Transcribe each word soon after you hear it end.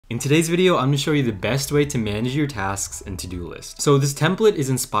In today's video, I'm going to show you the best way to manage your tasks and to-do list. So this template is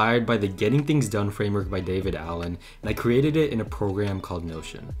inspired by the Getting Things Done framework by David Allen, and I created it in a program called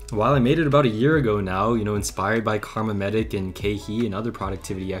Notion. While I made it about a year ago now, inspired by Karma Medic and Kei and other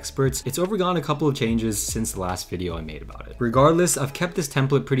productivity experts, it's overgone a couple of changes since the last video I made about it. Regardless, I've kept this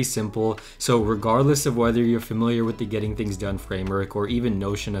template pretty simple, so regardless of whether you're familiar with the Getting Things Done framework or even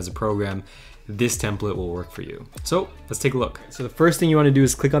Notion as a program, this template will work for you. So let's take a look. So the first thing you want to do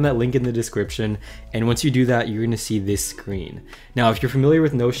is click on that link in the description, and once you do that, you're going to see this screen. Now, if you're familiar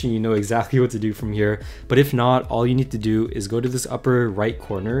with Notion, you know exactly what to do from here, but if not, all you need to do is go to this upper right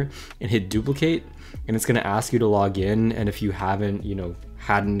corner and hit duplicate, and it's going to ask you to log in. And if you haven't,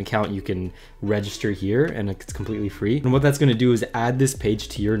 had an account, you can register here and it's completely free. And what that's going to do is add this page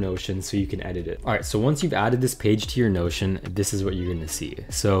to your Notion so you can edit it. All right, so once you've added this page to your Notion, this is what you're going to see.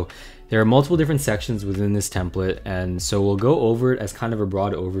 So there are multiple different sections within this template, and so we'll go over it as kind of a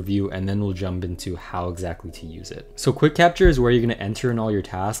broad overview, and then we'll jump into how exactly to use it. So quick capture is where you're going to enter in all your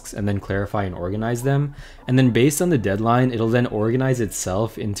tasks and then clarify and organize them. And then based on the deadline, it'll then organize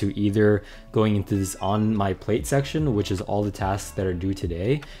itself into either going into this on my plate section, which is all the tasks that are due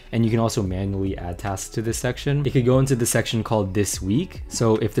today. And you can also manually add tasks to this section. It could go into the section called this week.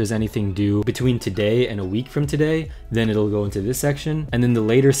 So if there's anything due between today and a week from today, then it'll go into this section. And then the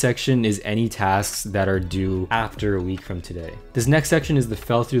later section is any tasks that are due after a week from today. This next section is the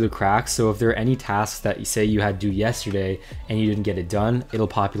fell through the cracks. So if there are any tasks that you say you had due yesterday and you didn't get it done, it'll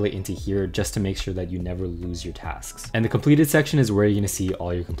populate into here just to make sure that you never lose your tasks. And the completed section is where you're going to see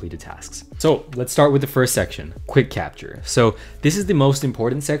all your completed tasks. So let's start with the first section, quick capture. So this is the most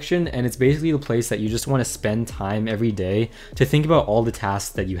important section, and it's basically the place that you just want to spend time every day to think about all the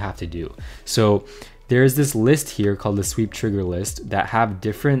tasks that you have to do. So there's this list here called the sweep trigger list that have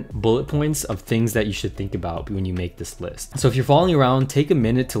different bullet points of things that you should think about when you make this list. So if you're following around, take a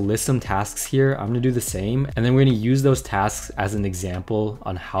minute to list some tasks here. I'm gonna do the same, and then we're gonna use those tasks as an example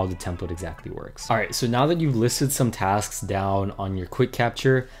on how the template exactly works. All right, so now that you've listed some tasks down on your quick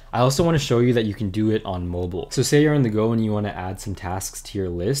capture, I also wanna show you that you can do it on mobile. So say you're on the go and you wanna add some tasks to your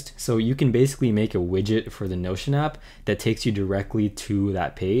list. So you can basically make a widget for the Notion app that takes you directly to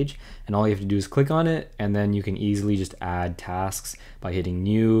that page. And all you have to do is click on it, and then you can easily just add tasks by hitting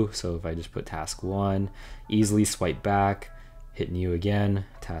new. So if I just put task 1, easily swipe back, hit new again,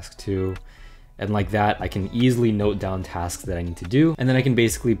 task 2. And like that, I can easily note down tasks that I need to do. And then I can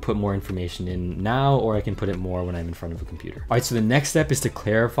basically put more information in now, or I can put it more when I'm in front of a computer. All right, so the next step is to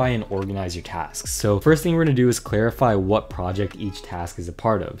clarify and organize your tasks. So first thing we're gonna do is clarify what project each task is a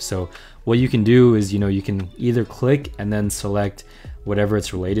part of. So what you can do is, you can either click and then select whatever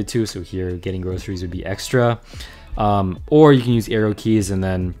it's related to. So here, getting groceries would be extra. Or you can use arrow keys and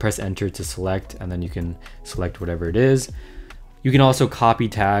then press enter to select, and then you can select whatever it is. You can also copy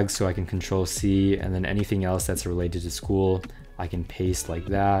tags, so I can control C, and then anything else that's related to school, I can paste like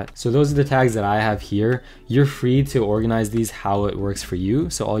that. So those are the tags that I have here. You're free to organize these how it works for you.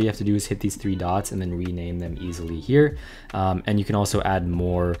 So all you have to do is hit these 3 dots and then rename them easily here. And you can also add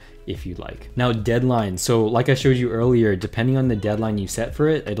more if you'd like. Now, deadline. So like I showed you earlier, depending on the deadline you set for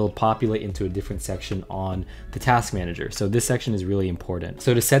it, it'll populate into a different section on the task manager. So this section is really important.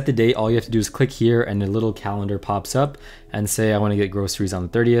 So to set the date, all you have to do is click here and a little calendar pops up and say I want to get groceries on the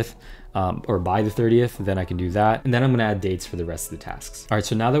 30th. Or by the 30th, then I can do that. And then I'm gonna add dates for the rest of the tasks. All right,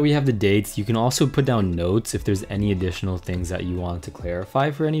 so now that we have the dates, you can also put down notes if there's any additional things that you want to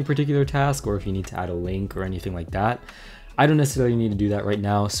clarify for any particular task, or if you need to add a link or anything like that. I don't necessarily need to do that right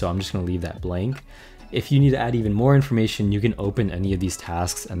now, so I'm just gonna leave that blank. If you need to add even more information, you can open any of these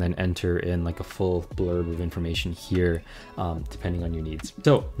tasks and then enter in like a full blurb of information here, depending on your needs.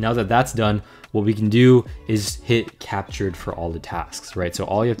 So now that that's done, what we can do is hit captured for all the tasks, right? So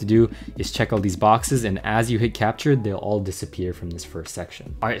all you have to do is check all these boxes, and as you hit captured, they'll all disappear from this first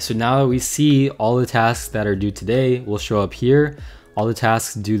section. All right, so now that we see all the tasks that are due today will show up here. All the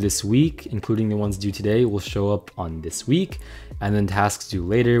tasks due this week, including the ones due today, will show up on this week. And then tasks due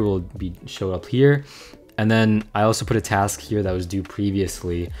later will show up here. And then I also put a task here that was due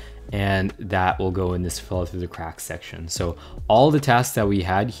previously, and that will go in this fell through the cracks section. So all the tasks that we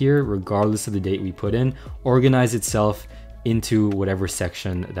had here, regardless of the date we put in, organize itself into whatever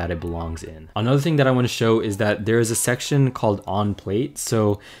section that it belongs in. Another thing that I want to show is that there is a section called on plate.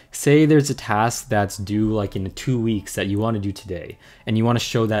 So say there's a task that's due like in 2 weeks that you want to do today, and you want to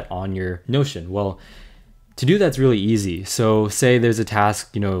show that on your Notion. Well, to do that's really easy. So say there's a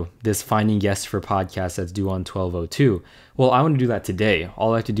task, this finding guests for podcast that's due on 12/02. Well, I want to do that today.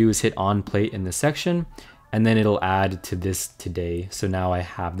 All I have to do is hit on plate in this section, and then it'll add to this today. So now I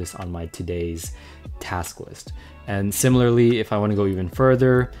have this on my today's task list. And similarly, if I want to go even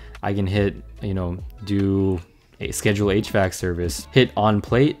further, I can hit, do a schedule HVAC service, hit on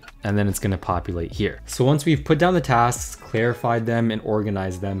plate, and then it's going to populate here. So once we've put down the tasks, clarified them, and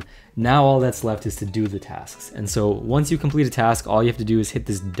organized them, now all that's left is to do the tasks. And so once you complete a task, all you have to do is hit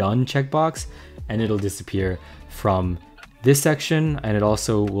this done checkbox, and it'll disappear from this section, and it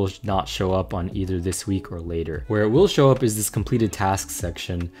also will not show up on either this week or later. Where it will show up is this completed tasks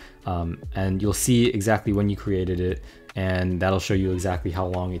section, and you'll see exactly when you created it, and that'll show you exactly how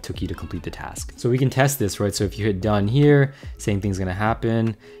long it took you to complete the task. So we can test this, right? So if you hit done here, same thing's gonna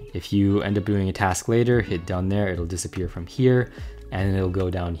happen. If you end up doing a task later, hit done there, it'll disappear from here, and it'll go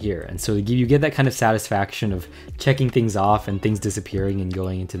down here. And so you get that kind of satisfaction of checking things off and things disappearing and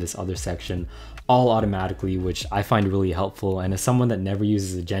going into this other section all automatically, which I find really helpful. And as someone that never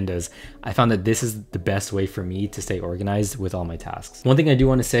uses agendas, I found that this is the best way for me to stay organized with all my tasks. One thing I do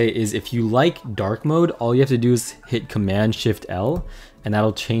want to say is if you like dark mode, all you have to do is hit Command Shift L, and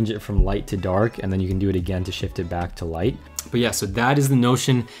that'll change it from light to dark, and then you can do it again to shift it back to light. But yeah, so that is the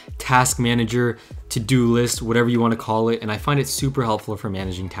Notion Task Manager, to-do list, whatever you want to call it, and I find it super helpful for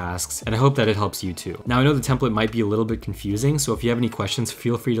managing tasks, and I hope that it helps you too. Now I know the template might be a little bit confusing, so if you have any questions,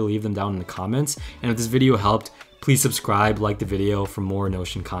 feel free to leave them down in the comments, and if this video helped, please subscribe, like the video for more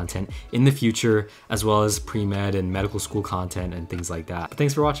Notion content in the future, as well as pre-med and medical school content and things like that. But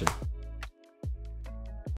thanks for watching.